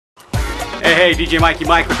Hey, DJ Mikey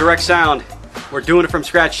Mike with Direct Sound. We're doing it from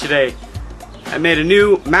scratch today. I made a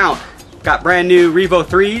new mount. Got brand new Revo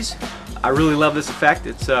 3s. I really love this effect.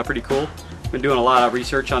 It's pretty cool. Been doing a lot of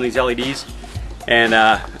research on these LEDs, and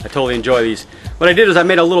I totally enjoy these. What I did is I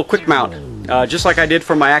made a little quick mount, just like I did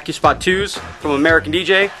for my AccuSpot 2s from American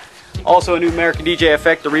DJ. Also a new American DJ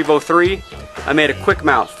effect, the Revo 3. I made a quick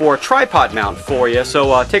mount for a tripod mount for you.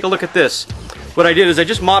 So take a look at this. What I did is I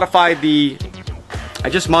just modified the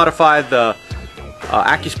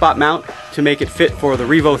AccuSpot mount to make it fit for the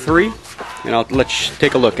Revo 3, and I'll let you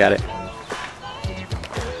take a look at it.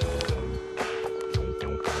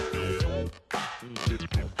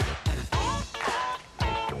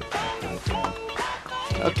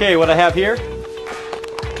 Okay, what I have here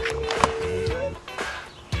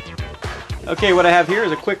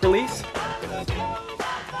is a quick release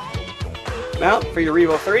mount for your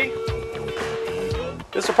Revo 3.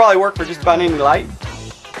 This will probably work for just about any light.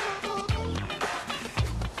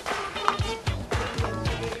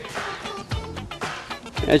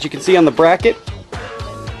 As you can see on the bracket,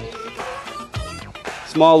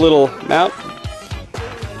 small little mount.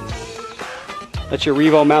 That's your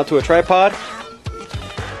Revo mount to a tripod.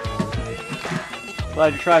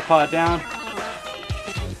 Slide your tripod down,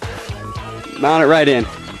 mount it right in.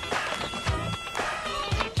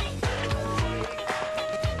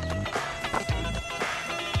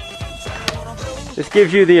 This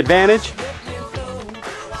gives you the advantage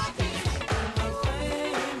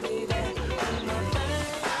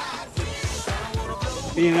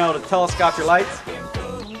being able to telescope your lights.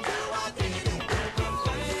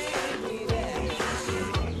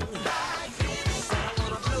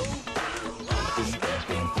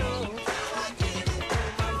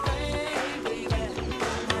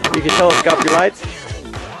 You can telescope your lights.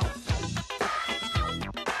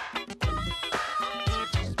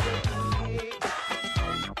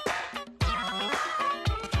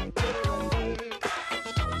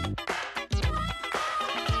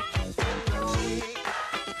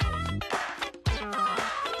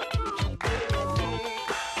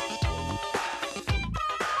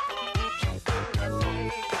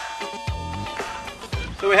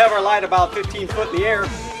 So we have our light about 15 foot in the air.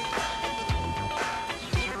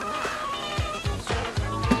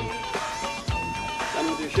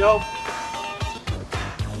 Done with your show.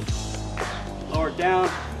 Lower it down.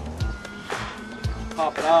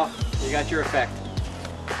 Pop it off. You got your effect.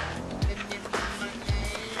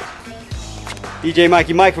 DJ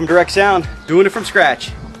Mikey Mike from Direct Sound, doing it from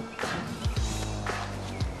scratch.